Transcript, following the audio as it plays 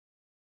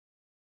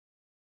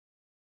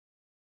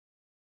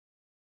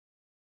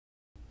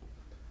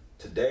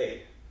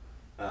Today,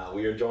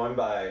 we are joined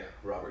by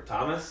Robert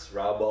Thomas.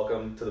 Rob,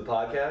 welcome to the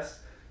podcast.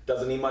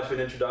 Doesn't need much of an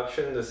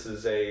introduction. This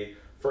is a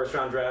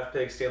first-round draft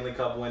pick, Stanley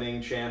Cup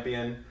winning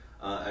champion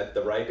at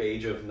the ripe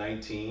age of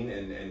 19,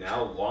 and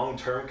now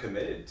long-term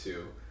committed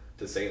to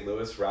St.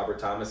 Louis. Robert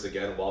Thomas,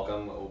 again,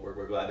 welcome.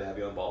 We're glad to have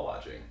you on Ball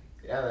Watching.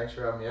 Yeah, thanks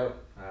for having me out.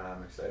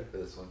 I'm excited for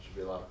this one. Should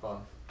be a lot of fun.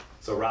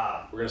 So,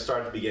 Rob, we're going to start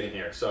at the beginning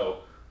here. So,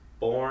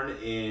 born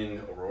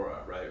in Aurora,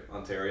 right,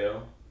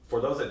 Ontario. For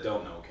those that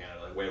don't know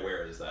Canada, like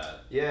where is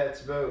that? Yeah,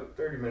 it's about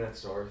 30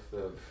 minutes north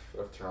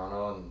of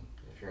Toronto, and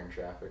if you're in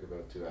traffic,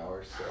 about 2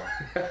 hours. So,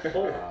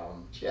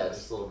 yeah,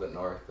 just a little bit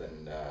north.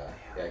 And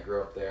yeah, I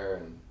grew up there,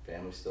 and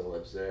family still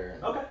lives there.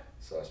 And okay.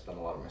 So I spend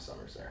a lot of my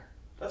summers there.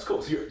 That's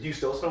cool. So do you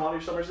still spend a lot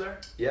of your summers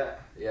there? Yeah.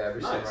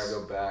 Every Nice. summer I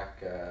go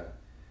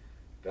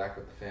back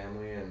with the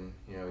family, and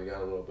we got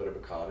a little bit of a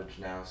cottage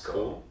now, so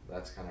Cool.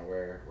 that's kind of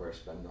where I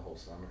spend the whole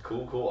summer.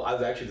 Cool. I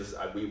was actually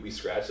we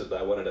scratched it, but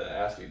I wanted to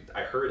ask you.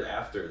 I heard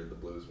after the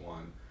Blues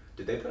won,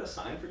 did they put a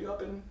sign for you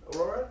up in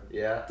Aurora?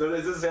 Yeah. So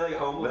does this say like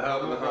home? The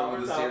home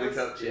of the Stanley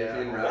Cup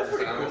Champion. Yeah. That's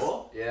pretty Thomas.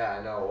 cool. Yeah,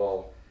 I know.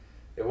 Well,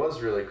 it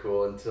was really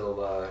cool until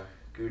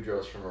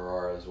Goudreau's from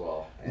Aurora as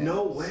well. And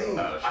No way!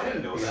 so I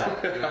didn't know we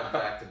that. went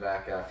back to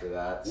back after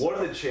that. What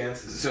are the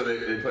chances? So they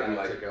put in Kinda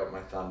like, took out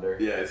my thunder.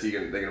 yeah, so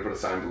they're gonna put a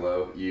sign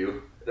below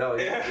you. No,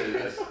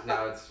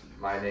 now it's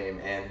my name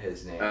and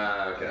his name.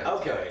 Okay.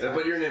 Okay. So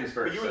put your names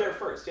first. But you were there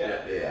first,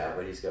 yeah. Yeah,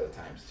 but he's got a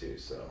 ×2,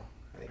 so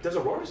I think Does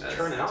Aurora just That's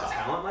turn out tough.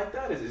 talent like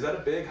that? Is that a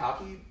big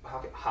hockey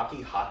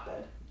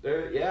hotbed?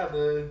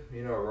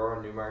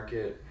 Aurora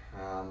Newmarket.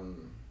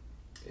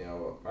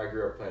 I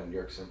grew up playing New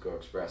York Simcoe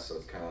Express, so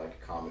it's kind of like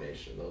a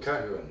combination of those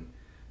Okay. two. And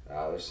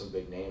there's some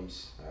big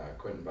names.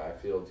 Quentin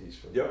Byfield, he's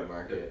from Yep.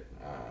 Newmarket.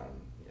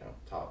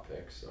 Top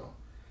pick. So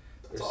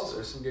awesome.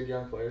 there's some good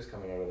young players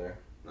coming out of there.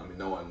 I mean,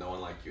 no one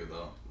like you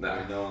though. No. I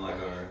mean, no one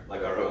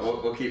like our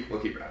own. We'll keep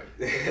riding.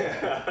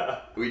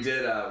 We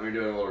did. We were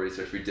doing a little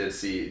research. We did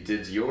see.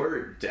 Did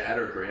your dad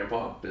or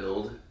grandpa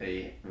build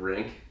a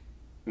rink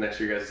next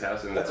to your guys'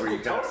 house? And That's where what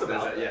you tell us kind of,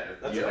 about yeah.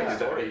 that. That's You a like good is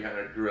that where story. you kind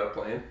of grew up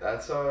playing?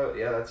 That's how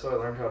I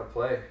learned how to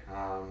play.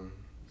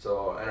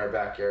 So in our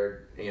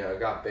backyard, it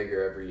got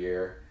bigger every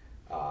year.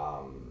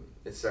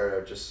 It started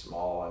out just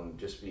small and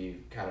just be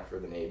kind of for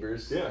the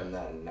neighbors. Yeah. And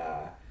then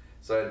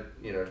so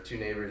I had, two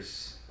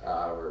neighbors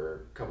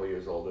were a couple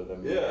years older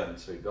than me, Yeah. and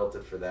so we built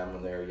it for them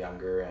when they were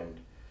younger, and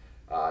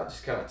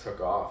just kind of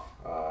took off.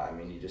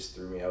 He just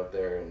threw me out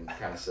there and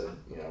kind of said,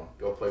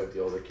 go play with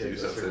the older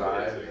kids Do and something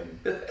survive.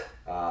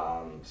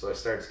 And so I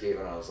started skating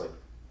when I was like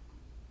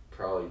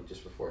probably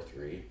just before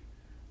 3.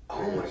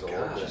 Oh my years old,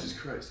 gosh. and- Jesus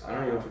Christ! I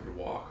don't even know if we could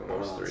walk when I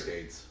was on 3.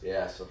 skates.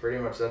 Yeah, so pretty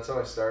much that's how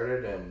I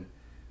started, and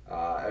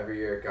every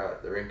year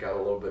the rink got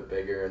a little bit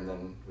bigger, and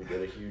then we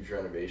did a huge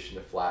renovation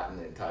to flatten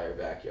the entire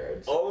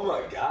backyard. So, Oh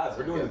my God,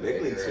 we're doing the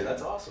big leagues here. bigger.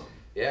 That's awesome.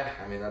 yeah,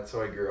 that's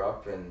how I grew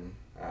up, and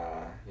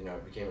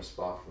it became a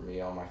spot for me,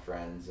 all my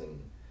friends, and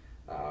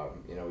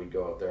we'd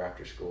go out there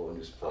after school and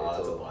just play Oh,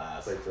 that's a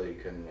blast. play till you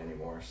couldn't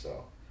anymore.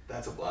 So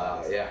That's a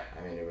blast.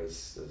 it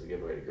was a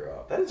good way to grow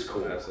up. That is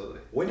cool. Absolutely.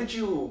 When did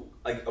you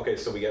okay?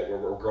 So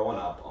we're growing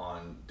up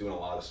on doing a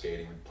lot of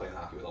skating, we're playing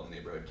hockey with all the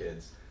neighborhood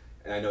kids,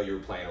 and I know you were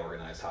playing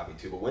organized hockey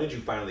too. But when did you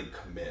finally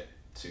commit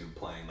to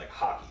playing like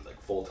hockey, like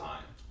full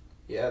time?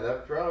 Yeah,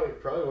 that probably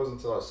wasn't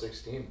until I was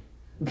 16.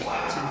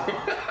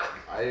 Wow.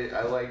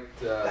 I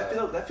liked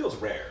that feels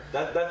rare.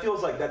 That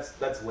feels like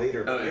that's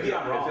later. But maybe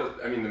I'm wrong.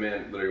 The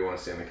man literally won a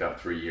Stanley Cup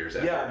 3 years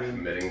after Yeah, I mean,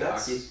 committing to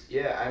that's- hockey.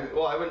 Yeah,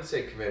 I wouldn't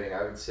say committing.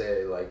 I would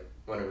say like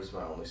when it was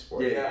my only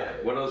sport. Yeah.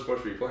 What other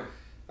sports were you playing?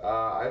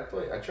 I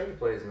tried to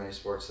play as many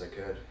sports as I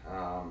could.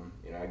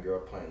 I grew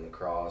up playing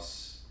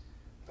lacrosse,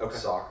 Okay.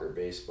 soccer,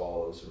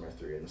 baseball. Those were my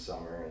 3 in the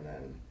summer, and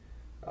then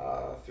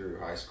through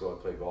high school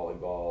I played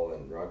volleyball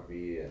and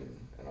rugby and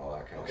all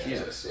that kind of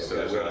Jesus. stuff. So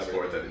there's not a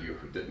sport that you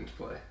didn't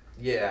play.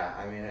 Yeah,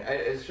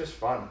 it's just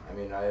fun.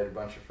 I had a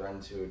bunch of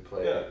friends who would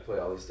play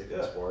all these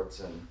different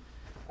sports, and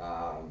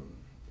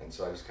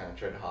so I just kind of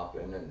tried to hop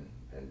in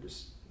and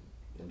just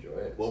enjoy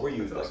it. What were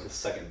you That's like awesome. the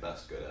second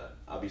best good at?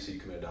 Obviously, you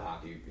committed to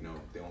hockey.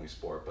 The only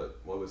sport. But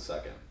what was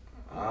second?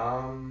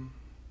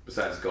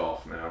 Besides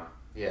golf now.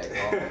 Yeah,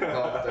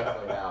 golf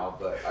definitely now,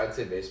 but I'd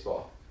say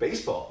baseball.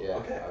 Baseball. Yeah,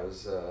 Okay. I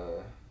was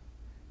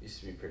used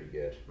to be pretty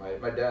good.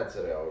 My dad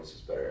said I always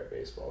was better at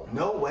baseball.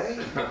 No way.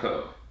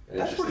 Oh,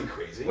 That's interesting.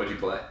 pretty crazy. What'd you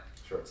play?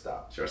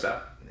 Shortstop.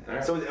 Shortstop? Yeah. All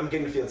right. So I'm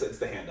getting the feel it's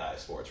the hand-eye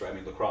sports,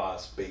 right?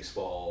 lacrosse,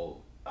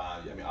 baseball.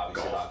 Obviously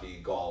Golf. hockey,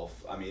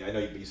 golf. I know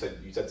you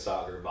said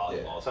soccer,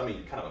 volleyball. Yeah. So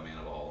you're kind of a man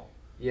of all.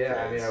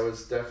 Yeah, trades. I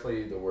was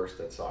definitely the worst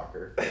at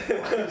soccer.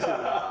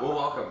 Well,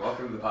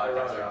 welcome to the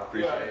podcast. I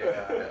appreciate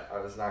it. Yeah, I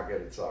was not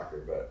good at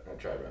soccer, but I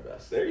tried my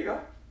best. There you go.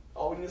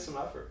 All we need is some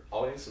effort.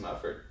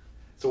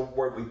 So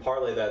we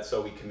parlay that.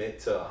 So we commit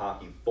to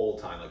hockey full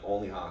time, like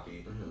only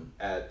hockey,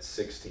 at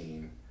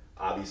 16.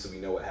 Obviously,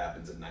 we know what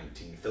happens at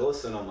 19. Fill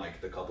us in on like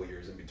the couple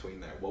years in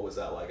between there. What was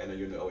that like? I know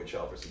you're in the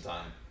OHL for some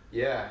time.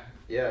 Yeah.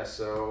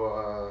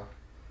 So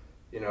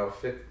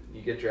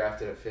you get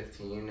drafted at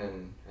 15,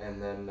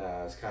 and then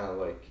it's kind of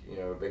like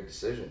a big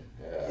decision.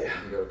 You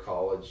can go to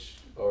college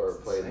or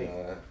play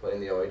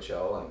in the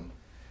OHL, and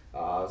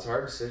it's a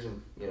hard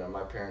decision.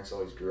 My parents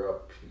always grew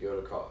up. You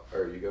go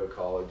to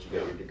college, you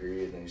get your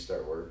degree, and then you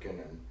start working,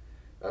 and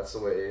that's the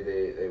way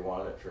they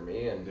wanted it for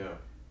me. And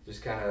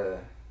just kind of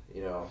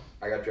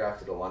I got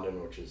drafted to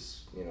London, which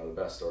is the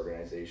best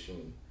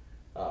organization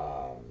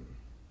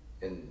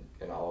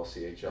in all of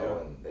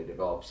CHL, and they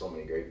developed so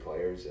many great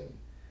players, and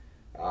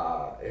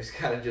it's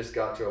kind of just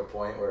got to a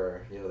point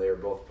where they were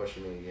both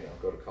pushing me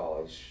go to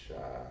college.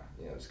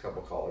 There's a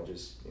couple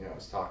colleges I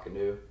was talking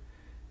to,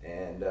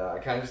 and I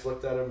kind of just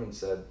looked at them and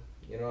said,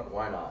 what,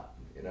 why not?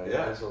 You might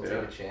as well take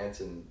a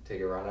chance and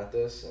take a run at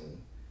this,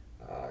 and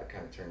it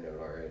kind of turned out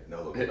all right.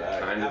 No looking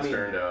back.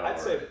 Turned out I'd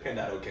say it turned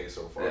out okay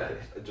so far. Yeah.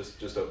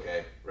 Just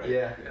okay, right?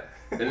 Yeah.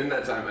 And in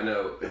that time, I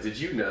know. Did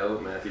you know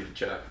Matthew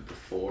Tkachuk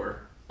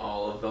before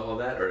all of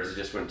that, or is it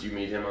just when did you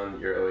meet him on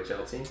your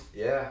OHL team?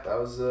 Yeah, that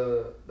was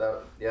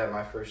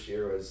my first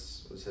year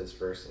was his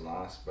first and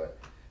last, but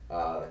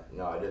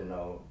no, I didn't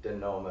know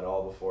him at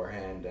all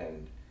beforehand,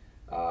 and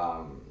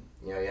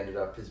he ended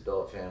up, his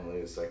billet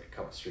family was like a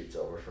couple streets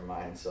over from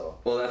mine, so.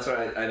 Well, that's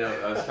what I know.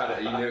 I was kind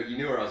of you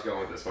knew where I was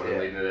going with this one and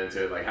leading it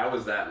into it. Like, how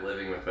was that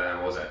living with them?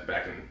 What was that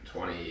back in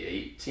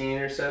 2018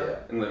 or so?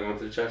 And living with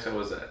the Chucks, how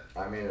was that?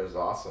 I mean, it was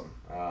awesome.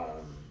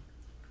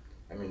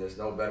 There's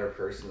no better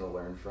person to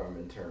learn from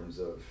in terms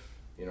of,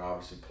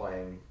 obviously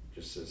playing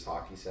just his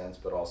hockey sense,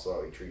 but also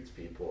how he treats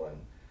people. And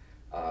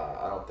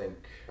I don't think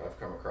I've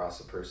come across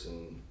a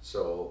person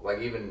so, like,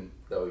 even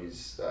though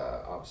he's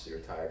obviously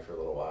retired for a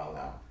little while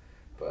now,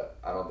 but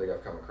I don't think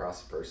I've come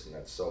across a person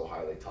that's so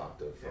highly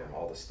talked of from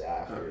all the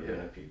staff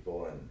and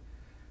people. And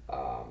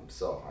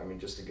so,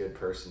 just a good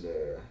person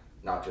to,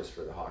 not just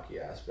for the hockey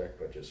aspect,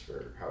 but just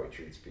for how he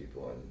treats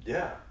people. And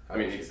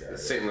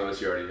it's St. Louis,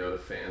 you already know the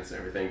fans and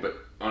everything, but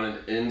on an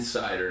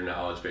insider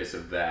knowledge base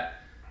of that,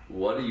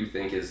 what do you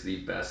think is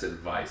the best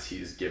advice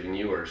he's given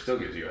you or still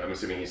gives you? I'm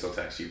assuming he still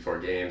texts you before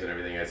games and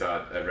everything. I've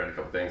read a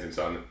couple things and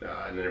saw an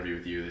interview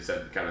with you. They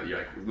said kind of you're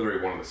like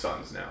literally one of the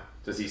sons now.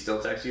 Does he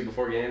still text you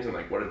before games, and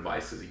like what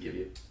advice does he give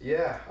you?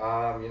 Yeah,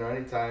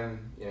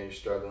 anytime you're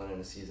struggling in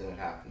a season, it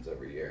happens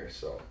every year.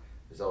 So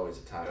there's always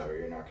a time where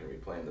you're not going to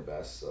be playing the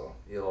best. So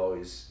he'll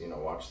always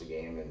watch the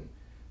game and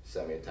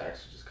send me a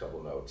text with just a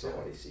couple notes on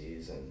what he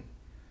sees. And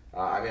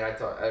I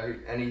thought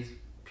any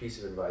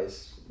piece of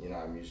advice,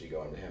 I'm usually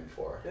going to him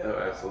for. Yeah,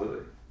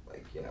 absolutely.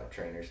 Like,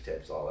 trainers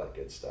tips, all that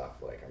good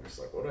stuff. Like, I'm just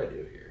like, what do I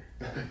do here?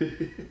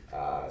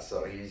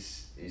 So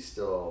he's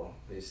still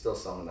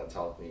someone that's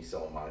helped me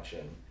so much.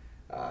 And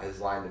his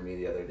line to me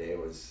the other day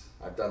was,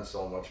 "I've done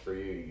so much for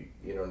you.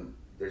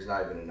 There's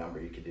not even a number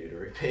you could do to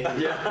repay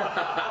me."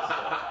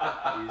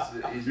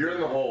 So you're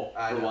in the hole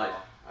for life.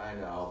 I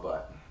know,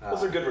 but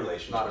those are good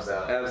relationships.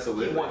 Not about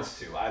absolutely. He wants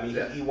to.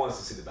 He wants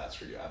to see the best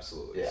for you.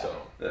 Absolutely. Yeah.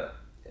 So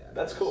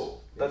that's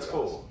cool. That's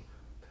cool.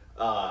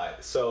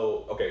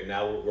 So okay,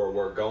 now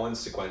we're going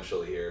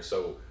sequentially here.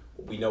 So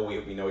we know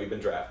you've been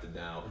drafted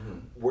now. Mm-hmm.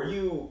 Were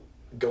you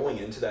going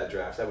into that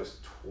draft? That was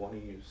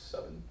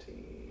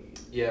 2017.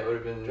 Yeah, it would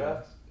have been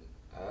draft.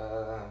 I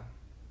don't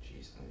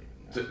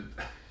even know.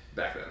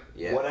 Back then.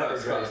 Yeah. Whatever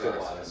draft it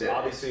was. Yeah.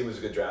 Obviously, it was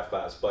a good draft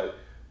class, but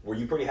were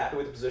you pretty happy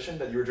with the position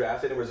that you were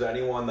drafted? Or was there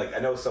anyone, like, I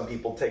know some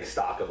people take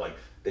stock of, like,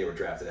 they were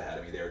drafted ahead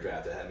of me, they were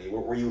drafted ahead of me.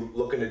 Were you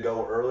looking to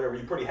go earlier? Were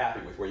you pretty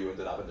happy with where you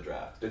ended up in the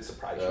draft? Did it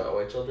surprise you? The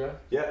OHL draft?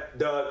 Yeah,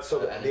 the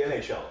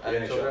NHL. The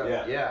NHL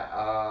draft,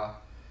 yeah.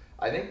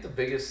 I think the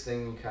biggest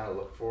thing you kind of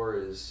look for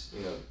is,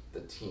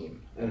 the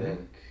team. Mm-hmm. I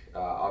think,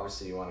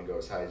 obviously, you want to go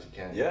as high as you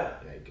can. Yeah.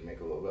 You can make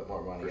a little bit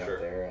more money up sure.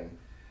 there. And,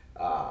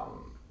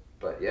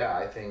 but, yeah,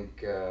 I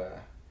think...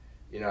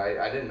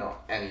 I didn't know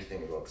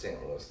anything about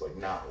St. Louis, like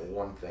not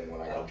one thing when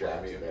I got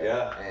drafted there.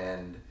 Yeah.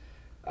 And,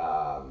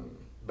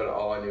 but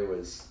all I knew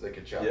was the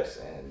Tkachuks,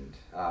 and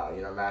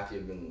Matthew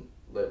had been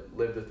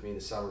lived with me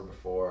the summer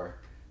before,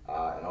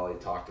 and all he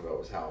talked about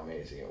was how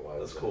amazing it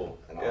was. That's cool.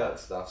 And all that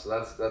stuff. So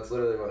that's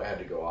literally what I had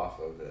to go off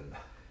of. And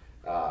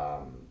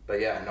but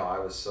yeah, no, I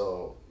was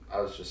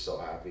just so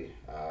happy.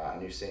 I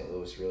knew St.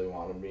 Louis really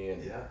wanted me,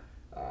 and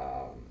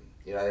I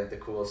think the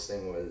coolest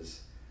thing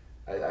was.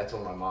 I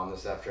told my mom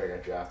this after I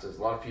got drafted.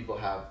 A lot of people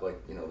have the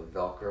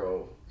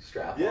Velcro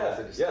strap-ons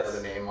they just throw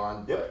the name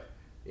on. But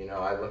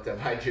I looked at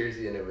my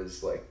jersey and it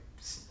was like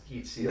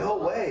heat sealed. No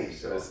way.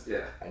 So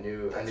I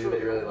knew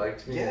they really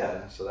liked me.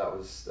 Yeah. And so that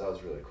was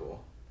really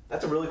cool.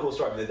 That's a really cool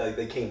story.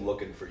 They came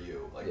looking for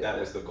you. That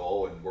was the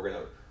goal, and we're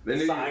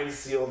gonna sign,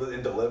 sealed,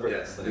 and deliver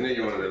this. They knew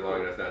you wanted it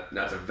long enough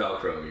not to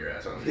Velcro your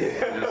ass on.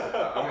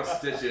 I'm gonna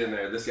stitch it in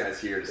there. This guy's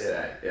here to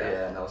stay.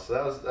 No. So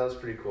that was a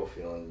pretty cool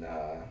feeling,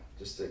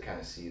 just to kind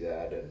of see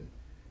that and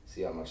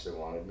see how much they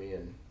wanted me,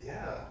 and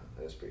that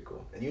was pretty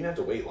cool. And you didn't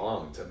have to wait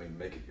long to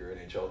make it your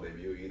NHL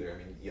debut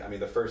either.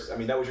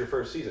 That was your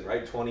first season,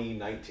 right?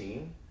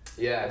 2019.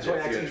 Yeah,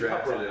 2019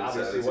 Cup run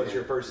obviously was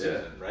your first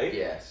season, right?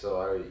 Yeah,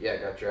 so I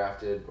got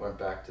drafted, went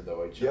back to the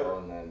OHL,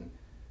 and then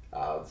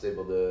was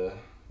able to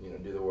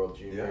do the World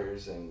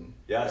Juniors and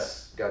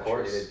yes, got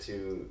traded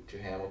to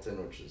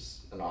Hamilton, which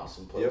is an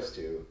awesome place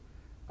too.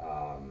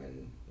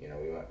 And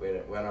we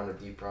went on a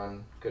deep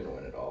run, couldn't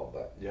win it all,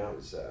 but it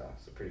was a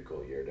pretty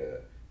cool year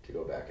to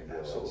go back and do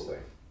all that stuff.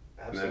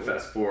 And then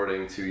fast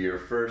forwarding to your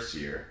first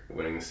year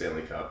winning the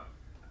Stanley Cup,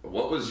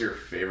 what was your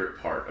favorite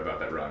part about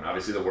that run?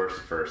 Obviously, the worst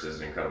at first is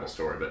an incredible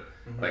story, but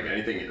like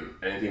anything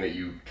that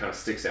you kind of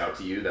sticks out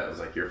to you that was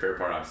like your favorite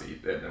part, obviously,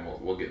 and then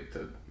we'll get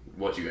to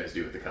what you guys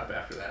do with the cup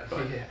after that.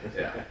 But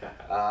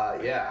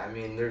I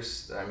mean,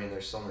 there's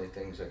so many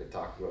things I could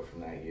talk about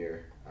from that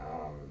year.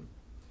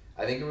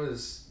 I think it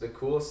was the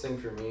coolest thing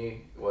for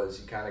me was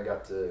you kind of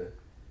got to,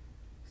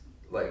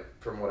 like,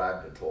 from what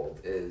I've been told,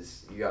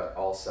 is you got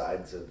all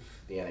sides of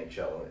the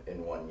NHL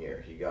in 1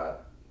 year. You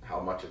got how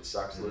much it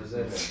sucks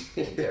losing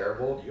and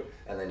terrible,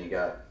 and then you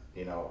got,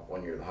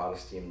 when you're the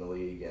hottest team in the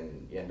league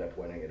and you end up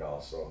winning it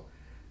all. So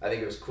I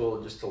think it was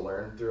cool just to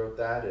learn throughout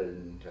that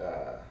and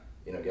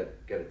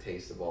get a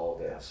taste of all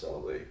of it.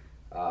 Absolutely.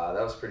 So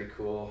that was pretty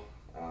cool.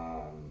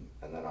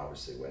 And then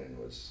obviously winning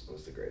was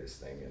the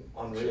greatest thing, and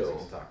unreal. We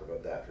can talk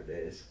about that for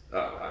days.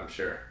 Oh, I'm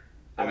sure.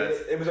 I mean,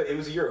 it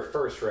was a year of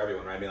first for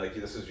everyone, right? I mean, like,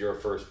 this is your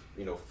first,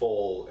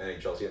 full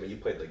NHL season. I mean, you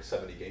played like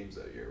 70 games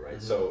that year,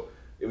 right? So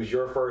it was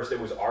your first. It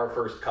was our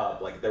first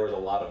cup. Like, there was a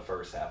lot of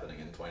firsts happening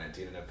in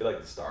 2019, and I feel like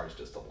the stars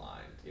just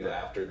aligned.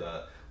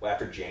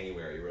 After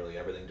January, really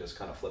everything just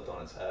kind of flipped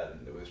on its head,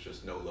 and it was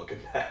just no looking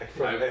back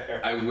from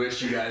there. I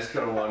wish you guys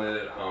could have won it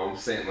at home.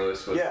 St.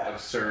 Louis was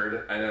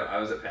absurd. I know. I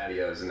was at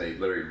patios, and they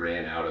literally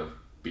ran out of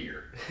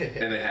beer,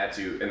 and they had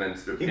to. And then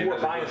people were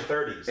buying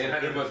 30s. And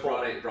Anheuser-Busch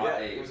brought a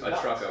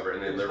truck over,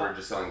 and they were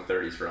just selling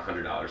 30s for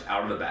 $100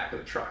 out of the back of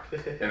the truck.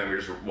 And then we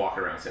were just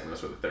walking around St.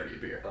 Louis with a 30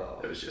 of beer.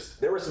 It was just.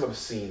 There were some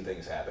obscene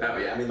things happening. Oh,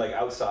 yeah. I mean, like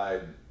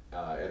outside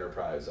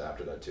Enterprise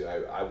after that too.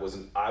 I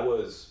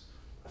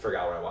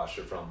forgot where I watched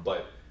it from,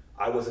 but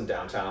I wasn't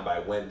downtown, but I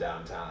went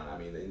downtown. I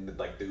mean,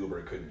 the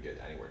Uber couldn't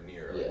get anywhere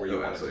near where you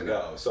wanted to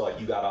go. So like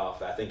you got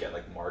off, I think, at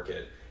like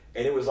Market,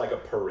 and it was like a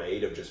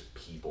parade of just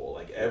people.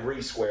 Like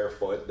every square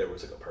foot, there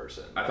was like a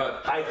person. I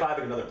thought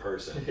high-fiving another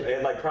person,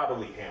 and like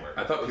probably hammered.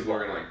 I thought people were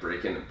gonna like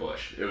break in the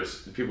bush.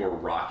 People were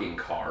rocking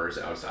cars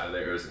outside of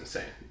there. It was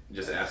insane,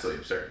 just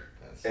absolutely absurd.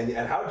 And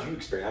how did you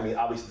experience? I mean,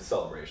 obviously the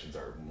celebrations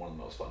are one of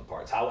the most fun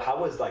parts. How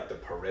was like the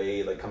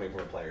parade, like coming from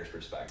a player's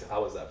perspective?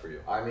 How was that for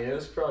you? I mean, it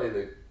was probably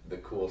the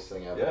coolest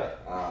thing ever. Yeah.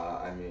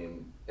 I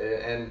mean,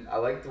 and I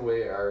like the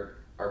way our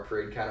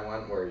parade kind of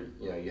went, where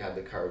you had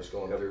the cars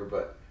going through,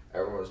 but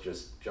everyone was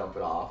just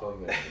jumping off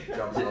them and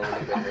jumping over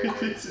the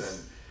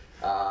barriers.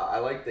 And I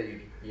like that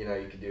you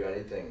could do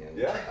anything, and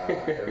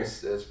it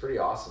was pretty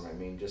awesome. I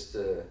mean, just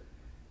the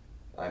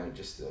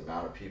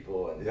amount of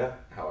people and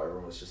how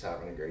everyone was just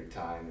having a great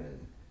time,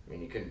 and I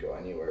mean, you couldn't go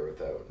anywhere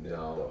without the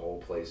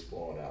whole place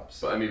blowing up.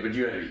 So. But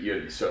you had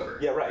to be sober.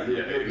 Yeah, right.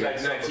 You're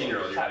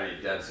 19-year-old. You had to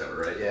be dead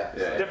sober, right? Yeah.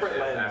 Different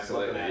lens.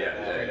 Absolutely.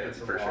 Yeah,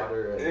 some for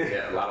water sure.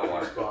 And a lot of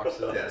water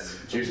boxes. Yes,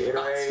 juice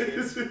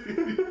boxes.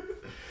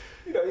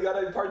 You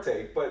gotta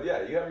partake, but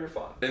yeah, you have your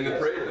fun. And the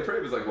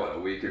parade was like what, a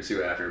week or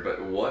two after.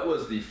 But what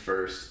was the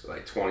first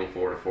like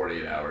 24 to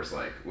 48 hours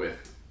like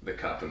with the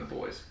cup and the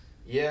boys?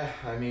 Yeah,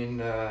 I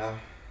mean.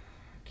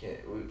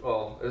 It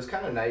was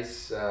kind of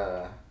nice. We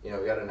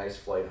got a nice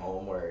flight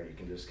home where you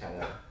can just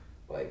kind of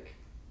like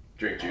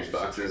drink juice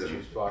boxes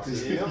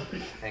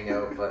hang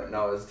out. But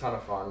no, it was a ton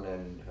of fun,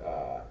 and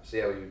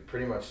we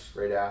pretty much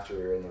right after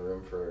we were in the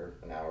room for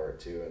an hour or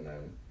two, and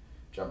then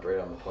jumped right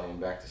on the plane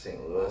back to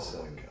St. Louis.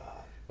 Oh my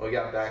God! When we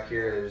got back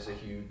here, there was a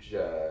huge,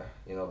 a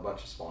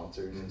bunch of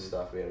sponsors and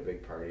stuff. We had a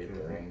big party at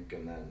the rink,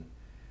 and then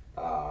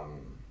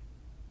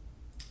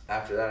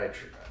after that,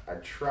 I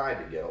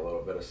tried to get a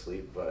little bit of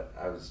sleep, but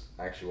I was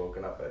actually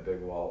woken up by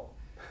Big Walt.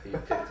 He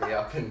picked me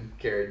up and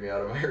carried me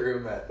out of my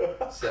room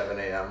at 7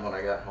 a.m. when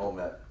I got home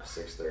at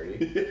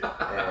 6:30,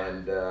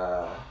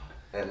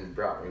 and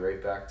brought me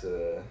right back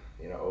to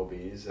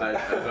OB's. I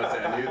was about to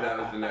say, I knew that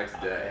was the next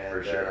day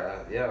for sure.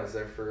 I was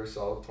there for a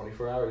solid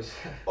 24 hours.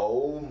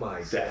 Oh my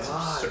God! That's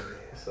absurd.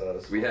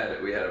 So we had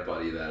a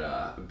buddy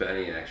that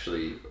Benny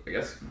actually, I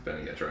guess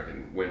Benny got drunk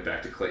and went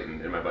back to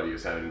Clayton, and my buddy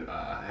was having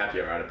a happy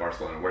hour out at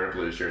Barcelona wearing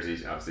Blues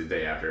jerseys, obviously the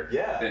day after.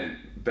 Yeah. And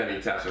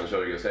Benny taps him on the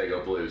shoulder, he goes, "Hey,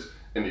 go Blues."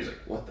 And he's like,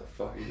 "What the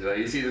fuck?" He's like,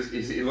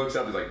 he looks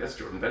up, he's like, "That's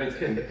Jordan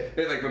Bennington." And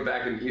he like went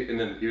back and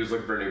then he was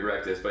looking for a new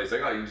breakfast, but he's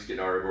like, "Oh, you can just get in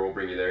our Uber, we'll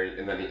bring you there."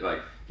 And then he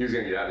was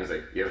gonna get out, and he's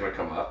like, "You guys want to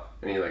come up?"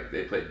 And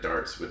they played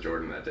darts with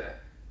Jordan that day.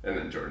 And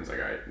then Jordan's like,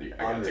 "All right,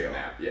 I gotta take a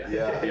nap." Yeah. He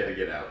had to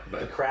get out.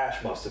 But the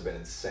crash must have been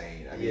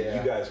insane. I mean,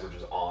 you guys were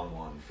just on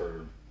one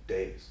for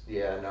days.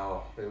 Yeah,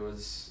 no, it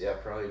was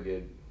probably a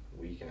good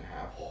week and a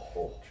half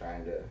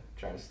trying to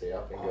stay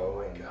up and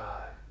go. Oh my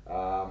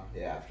God.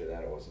 After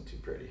that, it wasn't too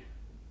pretty.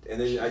 And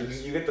then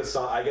you get the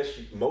sun. I guess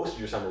most of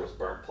your summer was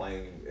burnt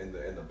playing in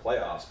the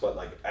playoffs, but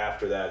like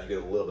after that, you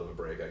get a little bit of a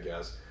break, I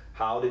guess.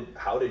 How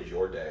did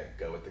your day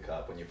go with the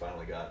cup when you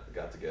finally got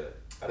to get it?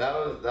 That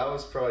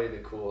was probably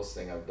the coolest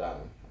thing I've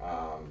done.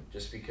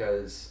 Just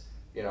because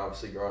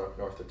obviously growing up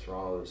north of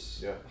Toronto,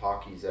 there's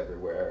hockey's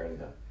everywhere,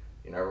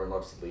 and everyone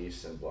loves the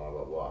Leafs and blah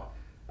blah blah.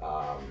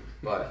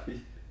 But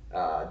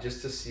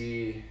just to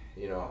see,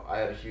 you know, I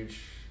had a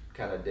huge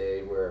kind of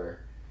day where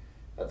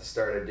at the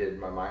start I did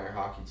my minor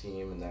hockey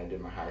team, and then I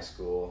did my high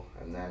school,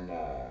 and then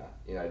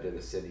you know, I did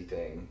a city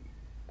thing,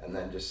 and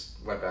then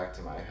just went back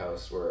to my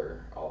house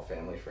where all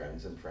family,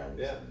 friends and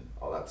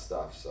all that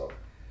stuff. So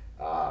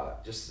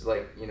just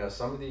like, you know,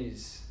 some of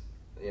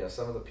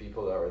the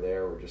people that were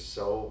there were just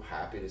so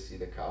happy to see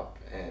the cup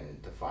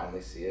and to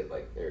finally see it,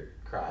 like they're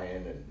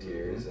crying and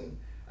tears. And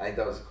I think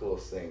that was the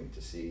coolest thing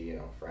to see, you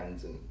know,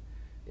 friends and,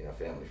 you know,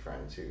 family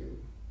friends who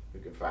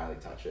could finally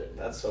touch it.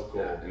 That's so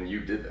cool. Yeah, and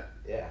you did that.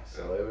 Yeah,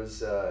 so it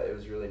was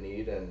really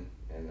neat and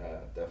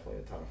definitely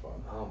a ton of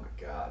fun. Oh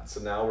my God. So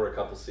now we're a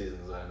couple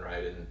seasons in,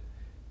 right? And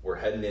we're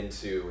heading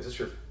into, is this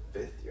your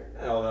 5th year?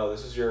 No,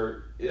 this is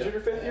your, is it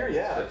your 5th year?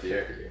 Yeah. 5th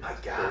year. My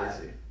God.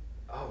 Crazy.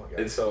 Oh my God.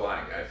 It's so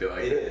flying. I feel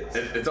like it is.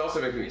 It's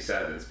also making me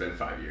sad that it's been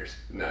 5 years.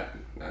 Not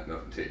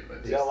nothing to you,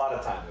 but you got a lot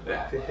of time to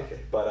left.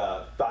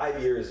 But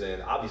 5 years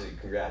in, obviously,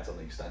 congrats on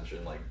the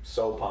extension. Like,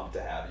 so pumped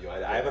to have you.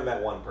 I haven't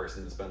met one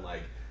person that's been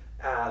like,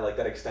 like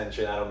that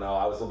extension, I don't know.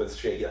 I was a little bit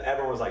shaky.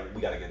 Everyone was like,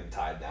 we got to get him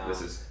tied down.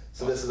 This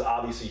is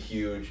obviously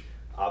huge.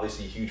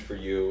 Obviously huge for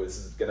you. This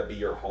is going to be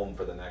your home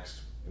for the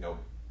next, you know,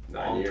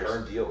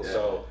 long-term deal. Yeah.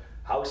 So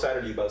how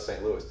excited are you about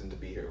St. Louis and to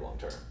be here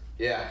long-term?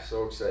 Yeah,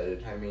 so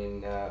excited. I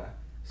mean, as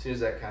soon as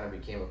that kind of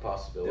became a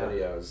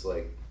possibility, I was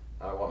like,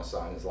 I want to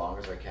sign as long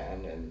as I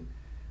can. And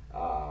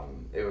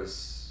it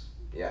was,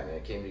 I mean,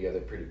 it came together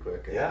pretty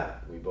quick. And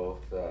we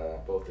both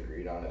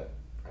agreed on it.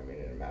 I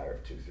mean, in a matter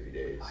of 2-3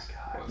 days. My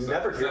God,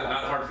 well, it's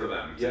not hard for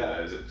them.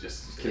 Is it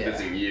just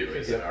convincing you?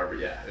 It's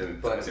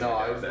and but no,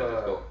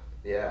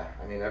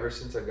 I mean, ever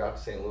since I got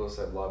to St. Louis,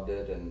 I've loved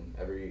it, and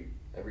every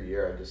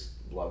year I just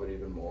love it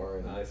even more,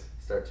 and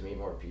start to meet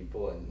more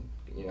people, and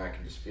you know, I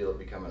can just feel it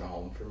becoming a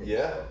home for me.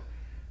 Yeah.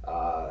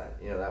 So,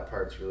 you know, that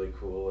part's really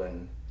cool,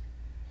 and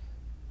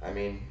I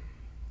mean,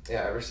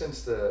 ever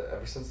since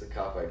the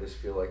cup, I just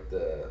feel like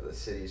the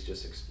city's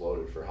just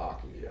exploded for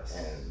hockey. Yes.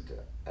 And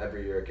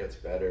every year it gets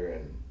better,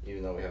 and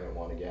even though we haven't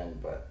won again,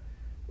 but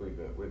we've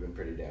been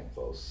pretty damn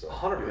close. So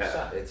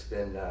 100%. It's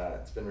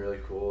been really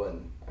cool,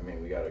 and I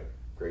mean, we got a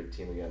great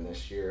team again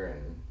this year,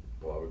 and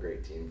we'll have a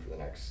great team for the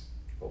next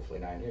hopefully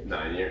 9 years.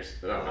 9 years.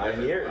 Oh,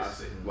 9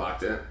 years.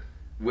 Locked in.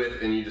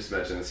 And you just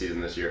mentioned the season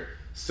this year.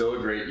 Still a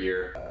great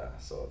year.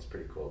 So it's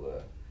pretty cool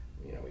to,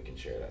 you know, we can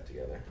share that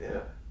together.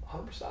 Yeah,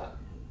 100%.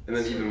 And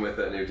then even with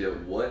that new deal,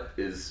 what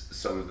is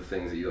some of the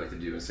things that you like to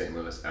do in St.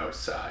 Louis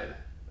outside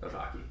of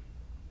hockey?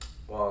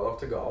 Well, I love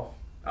to golf.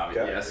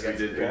 Yes, we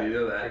did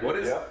know that. What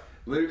is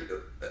Luke?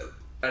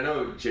 I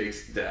know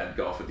Jake's dad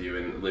golfed with you,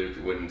 and Luke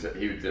wouldn't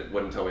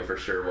tell me for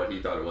sure what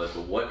he thought it was.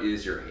 But what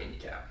is your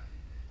handicap?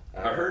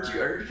 I heard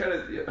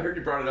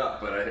you brought it up,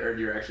 but I heard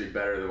you're actually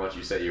better than what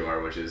you say you are,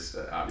 which is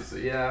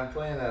obviously. Yeah, I'm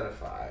playing at a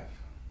 5.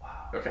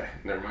 Wow. Okay,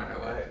 never mind. I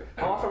lied.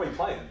 How often are you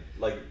playing?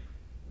 Like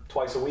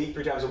twice a week,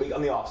 3 times a week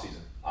on the off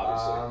season,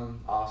 obviously.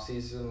 Off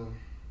season,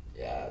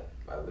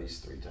 at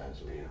least 3 times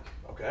a week.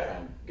 Okay.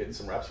 Getting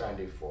some reps. Try and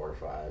do 4 or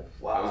 5.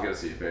 Wow. I was gonna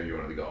see if maybe you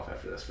wanted to golf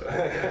after this, but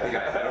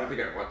I don't think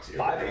I want to.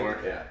 5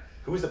 handicap.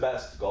 Who's the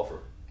best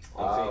golfer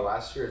on the team?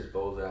 Last year is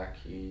Bozak.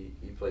 He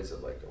plays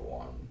at like a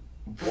 1.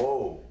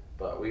 Whoa.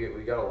 But we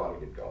got a lot of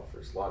good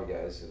golfers. A lot of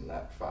guys in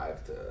that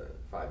 5 to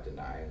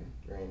 9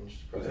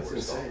 range. Who's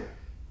insane?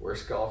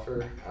 Worst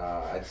golfer,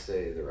 I'd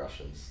say the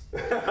Russians.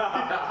 They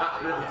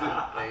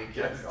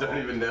don't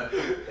even know.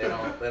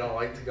 They don't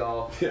like to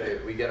golf.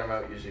 We get them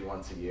out usually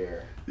once a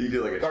year. You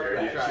do like a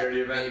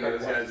charity event.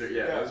 Those guys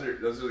are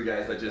those are the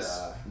guys that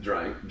just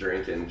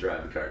drink and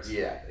drive the carts.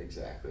 Yeah,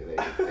 exactly. They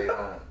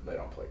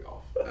don't play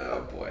golf.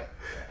 Oh boy.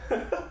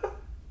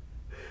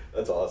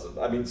 That's awesome.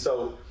 I mean,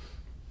 so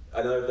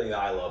another thing that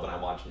I love when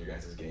I'm watching you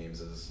guys' games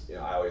is, you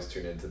know, I always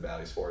tune into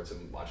Valley Sports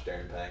and watch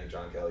Darren Pang and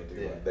John Kelly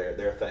do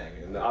their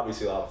thing, and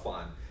obviously a lot of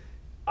fun.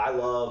 I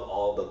love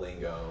all the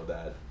lingo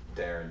that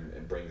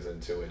Darren brings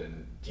into it.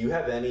 And do you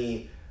have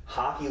any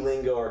hockey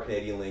lingo or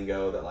Canadian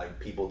lingo that like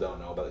people don't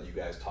know about that you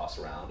guys toss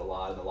around a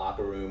lot in the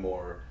locker room,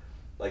 or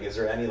like is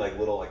there any like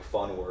little like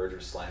fun words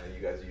or slang that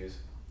you guys use?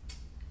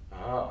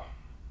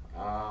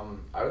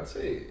 I would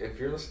say if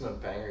you're listening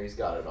to Panger, he's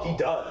got it all. He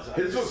does.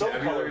 His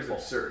vocabulary is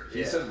absurd.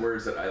 He said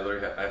words that I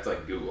have to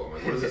like Google. I'm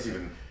like, what does this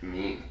even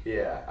mean?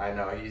 Yeah, I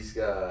know. He's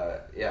I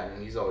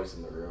mean, he's always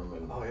in the room,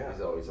 and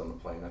he's always on the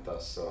plane with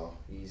us, so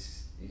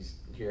he's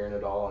hearing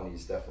it all, and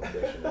he's definitely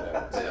dishing it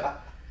out.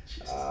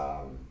 So,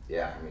 I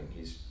mean,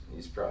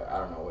 he's probably, I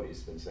don't know what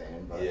he's been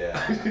saying, but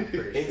I'm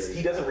pretty sure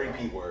he doesn't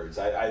repeat words.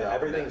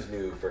 Everything's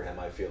new for him,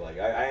 I feel like.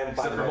 I am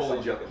finding myself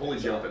holy jumping. Holy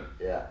jumping.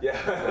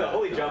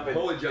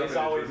 Holy jumping is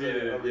always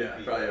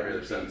repeated. Probably every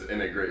other sentence in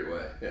a great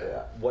way.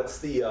 Yeah. What's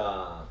the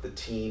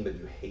team that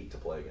you hate to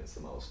play against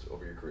the most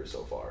over your career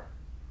so far?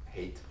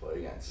 Hate to play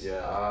against?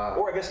 Yeah.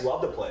 Or I guess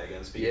love to play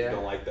against, but you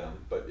don't like them.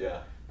 But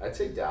I'd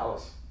say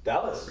Dallas.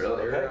 Dallas?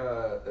 Really?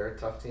 They're a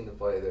tough team to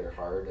play. They're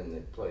hard, and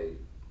they play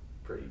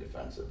pretty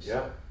defensive.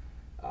 So,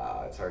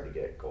 it's hard to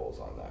get goals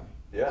on them.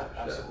 Yeah,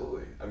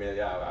 absolutely. I mean,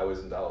 I was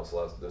in Dallas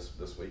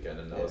this weekend,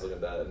 and I was looking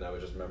at that, and I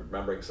was just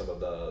remembering some of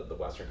the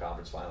Western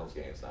Conference Finals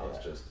games. Now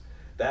it's just,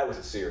 that was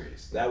a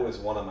series. That was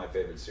one of my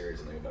favorite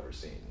series I think I've ever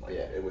seen. Like,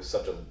 it was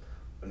such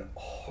an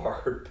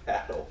hard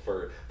battle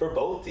for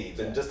both teams,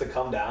 and just to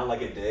come down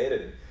like it did,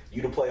 and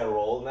you to play a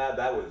role in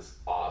that was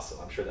awesome.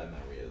 I'm sure that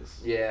memory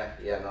is.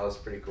 No, it's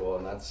pretty cool,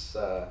 and that's,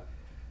 I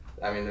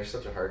mean, they're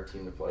such a hard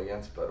team to play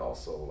against, but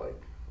also, like,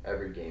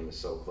 every game is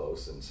so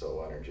close and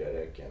so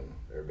energetic, and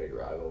they're a big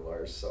rival of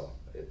ours. So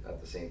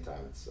at the same time,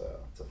 it's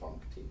a fun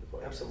team to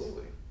play.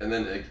 Absolutely. Against. And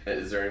then,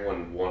 is there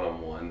anyone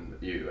one-on-one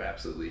you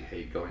absolutely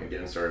hate going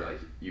against, or like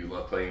you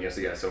love playing against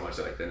the guy so much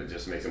that like then it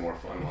just makes it more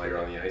fun while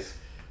you're on the ice?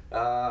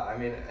 I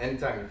mean,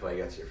 anytime you play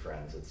against your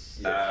friends, it's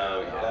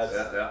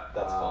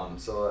that's fun.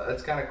 So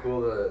it's kind of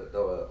cool.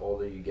 The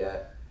older you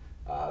get,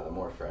 the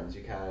more friends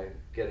you kind of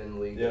get in the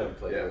league that you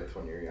play with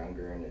when you're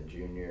younger and in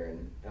junior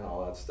and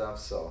all that stuff.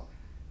 So.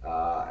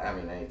 I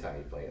mean, anytime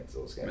you play against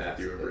those guys,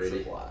 it's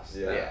a blast.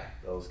 Yeah,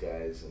 those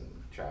guys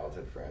and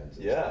childhood friends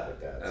and stuff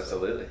like that.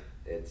 Absolutely. So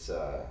it's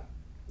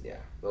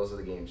those are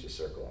the games you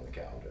circle on the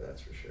calendar.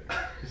 That's for sure.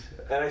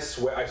 And I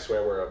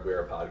swear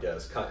we're a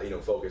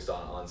podcast, focused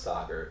on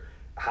soccer.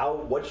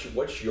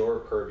 What's your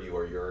purview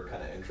or your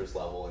kind of interest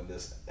level in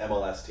this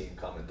MLS team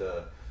coming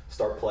to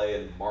start play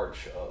in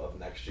March of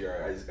next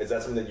year? Is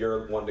that something that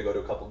you're wanting to go to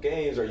a couple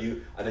games? Or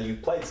I know you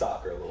played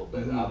soccer a little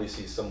bit,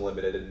 obviously some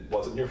limited and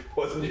wasn't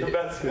your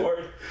best sport,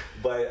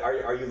 but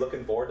are you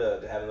looking forward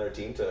to having their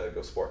team to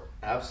go sport?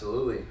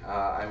 Absolutely.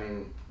 I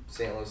mean,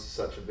 St. Louis is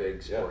such a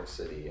big sports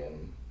city,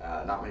 and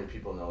not many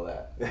people know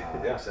that,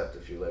 except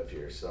if you live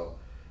here. So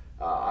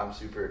I'm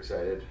super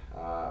excited.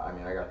 I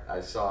mean,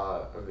 I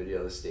saw a video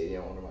of the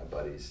stadium. One of my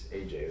buddies,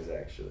 AJ, was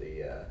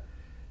actually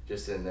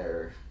just in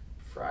there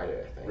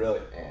Friday, I think. Really?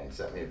 And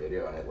sent me a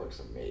video, and it looks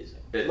amazing.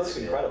 It looks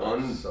incredible.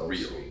 Unreal. So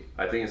sweet.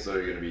 I think it's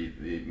literally going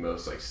to be the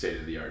most like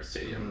state-of-the-art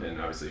stadium, and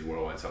obviously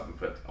Worldwide's helping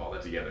put all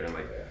that together. And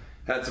like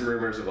had some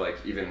rumors of like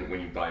even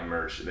when you buy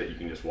merch that you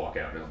can just walk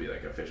out and it'll be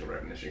like official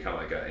recognition,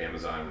 kind of like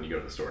Amazon when you go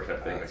to the store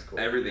type thing. Like, cool.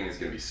 Everything is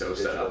going to be so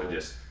set up, and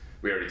just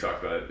we already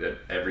talked about it. That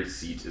every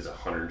seat is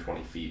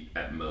 120 feet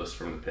at most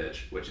from the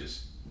pitch, which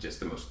is just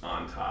the most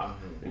on top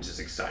and just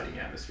exciting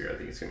atmosphere. I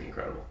think it's gonna be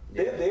incredible.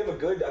 They have a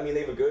good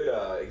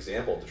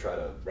example to try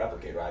to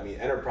replicate, right? I mean,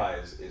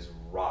 Enterprise is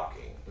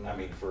rocking. I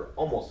mean, for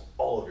almost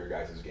all of your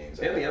guys' games.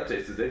 And the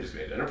updates that they just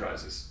made,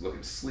 Enterprise is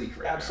looking sleek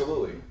right now.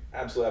 Absolutely.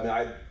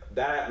 I mean,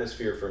 that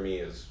atmosphere for me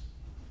is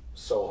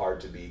so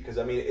hard to beat, because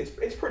I mean,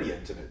 it's pretty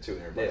intimate too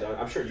in Enterprise.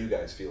 I'm sure you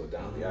guys feel it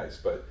down the ice,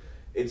 but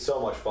it's so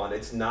much fun.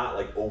 It's not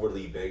like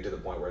overly big to the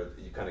point where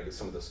you kind of get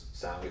some of the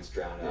sound gets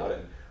drowned out,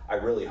 and I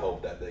really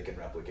hope that they can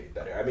replicate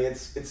that. I mean,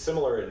 it's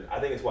similar in,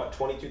 I think it's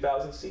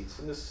 22,000 seats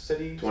in this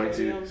city?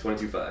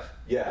 22.5.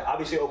 Yeah,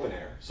 obviously open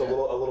air, so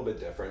a little bit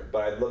different.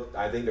 But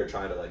I think they're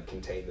trying to like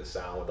contain the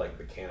sound with like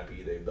the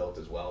canopy they built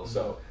as well.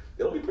 So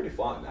it'll be pretty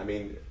fun. I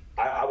mean,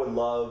 I would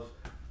love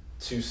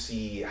to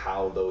see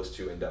how those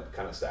two end up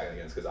kind of stacking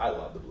against, because I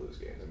love the Blues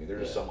games. I mean, they're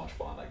just so much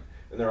fun. Like,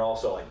 and they're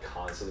also like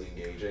constantly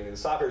engaging. And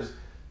soccer's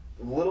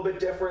a little bit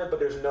different, but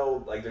there's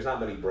not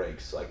many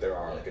breaks like there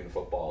are like in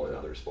football and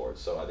other sports.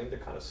 So I think they're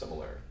kind of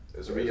similar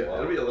as well.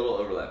 It'll be a little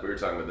overlap. We were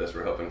talking about this.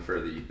 We're hoping for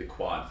the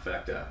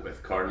quadfecta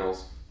with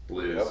Cardinals,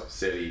 Blues,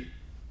 City,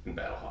 and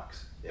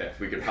Battlehawks. Yeah.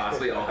 If we could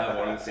possibly all have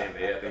one on the same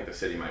day, I think the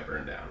city might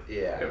burn down.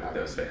 With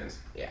those fans.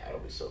 Yeah, it'll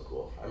be so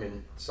cool. I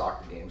mean,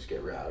 soccer games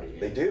get rowdy.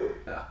 They do.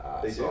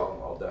 They do.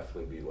 I'll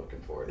definitely be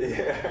looking forward to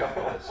a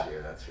couple this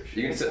year. That's for sure.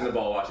 You can sit in the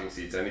ball watching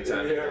seats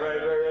anytime. Yeah,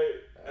 right.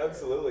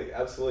 Absolutely.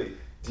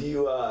 Do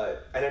you,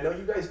 and I know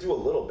you guys do a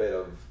little bit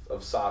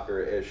of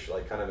soccer-ish,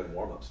 like kind of in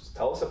warm-ups.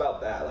 Tell us about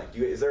that. Like,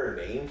 is there a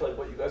name for like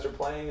what you guys are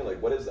playing? And like,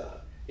 what is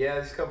that? Yeah,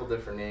 there's a couple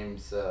different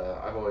names.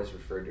 I've always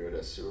referred to it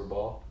as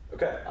sewerball.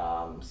 Okay.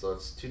 So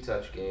it's a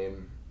 2-touch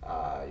game. You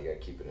gotta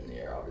keep it in the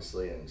air,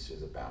 obviously, and as soon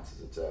as it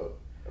bounces, it's out.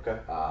 Okay.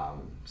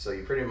 So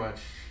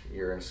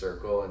you're in a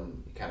circle,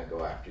 and you kind of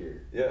go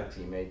after your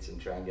teammates and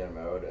try and get them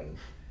out, and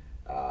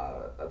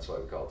that's why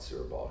we call it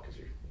sewer ball, because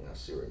you're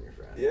sewering your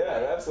friend.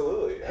 Yeah,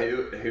 absolutely.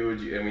 Who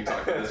would you? And we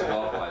talked about this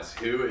golf wise.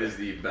 Who is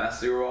the best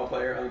sewer ball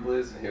player on the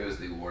Blues, and who is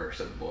the worst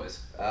of the boys?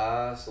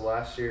 So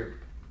last year,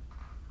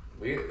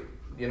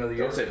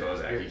 Don't say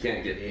Bozak.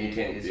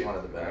 He's one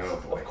of the best.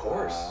 Oh boy. Of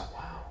course.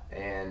 Wow.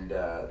 And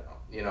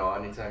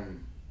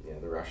anytime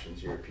the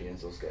Russians,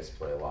 Europeans, those guys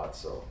play a lot,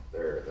 so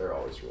they're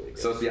always really good.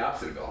 So it's the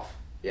opposite of golf.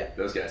 Yeah.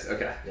 Those guys.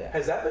 Okay. Yeah.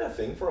 Has that been a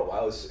thing for a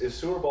while? Is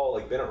sewer ball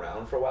like been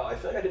around for a while? I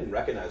feel like I didn't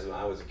recognize it when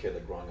I was a kid,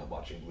 like growing up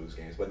watching Blues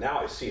games, but now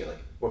I see it. Like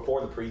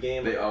before the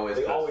pregame, they always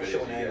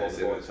show an angle of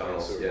the boys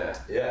playing sewer ball.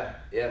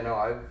 Yeah. No,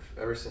 I've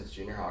ever since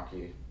junior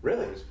hockey.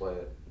 Really? Always play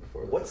it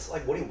before.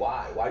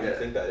 Why do you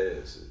think that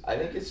is? I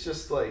think it's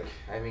just like,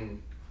 you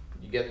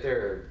get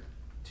there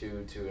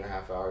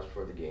 2.5 hours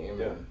before the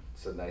game, and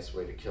it's a nice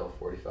way to kill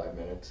 45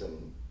 minutes,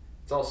 and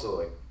it's also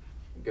like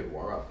a good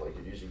warm up. Like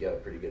you usually get a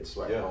pretty good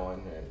sweat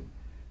going, and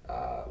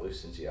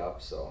loosens you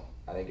up. So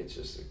I think it's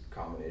just a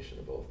combination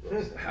of both of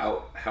those things.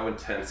 How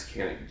intense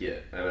can it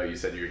get? I know you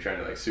said you were trying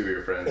to like sue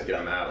your friends, get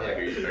them out. Like,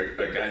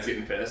 are guys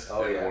getting pissed in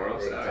the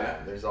warm-ups? Big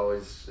time. There's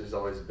always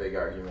a big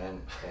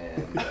argument,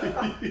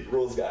 and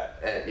rules guy.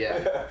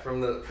 Yeah,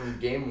 from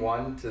game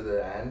one to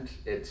the end,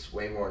 it's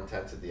way more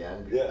intense at the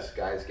end because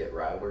guys get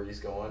rivalries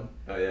going.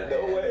 Oh yeah.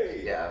 No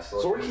way. Yeah.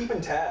 So we're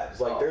keeping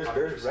tabs. Like there's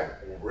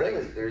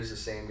really there's the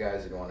same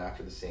guys are going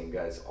after the same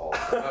guys all the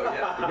time. Oh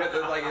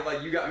yeah.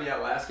 Like you got me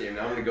out last game.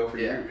 Now I'm gonna go for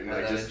you. And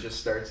like then it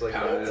just starts like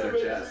pounding their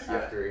chest.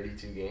 After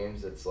 82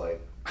 games, it's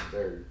like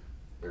the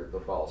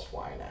ball's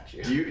flying at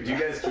you. Do you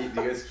guys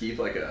keep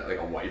like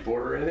a whiteboard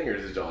or anything, or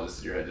is it all just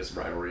in your head, just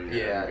rivalry?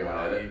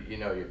 And you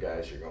know your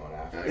guys you're going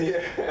after.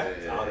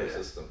 It's honor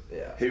system.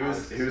 Yeah. Who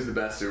was the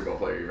best Super Bowl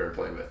player you've ever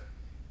played with?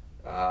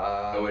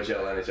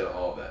 OHL, NHL,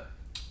 all of that.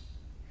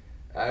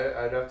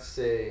 I'd have to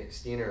say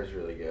Steiner is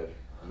really good.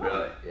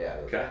 Really? Yeah.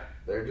 Okay.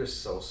 They're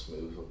just so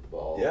smooth with the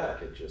ball. Yeah.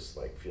 Like it just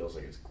like feels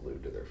like it's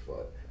glued to their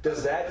foot.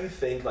 Does that, you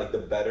think, like the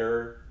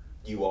better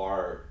you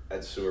are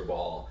at sewer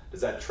ball,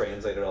 does that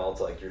translate at all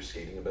to like your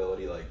skating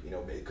ability? Like, you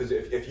know, because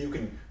if you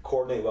can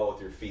coordinate well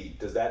with your feet,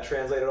 does that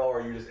translate at all,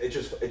 or it's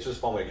just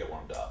fun way to get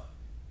warmed up?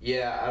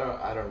 Yeah,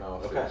 I don't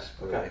know. If Okay.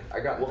 really,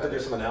 I got. We'll have to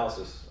do some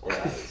analysis on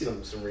that,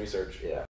 some research. Yeah.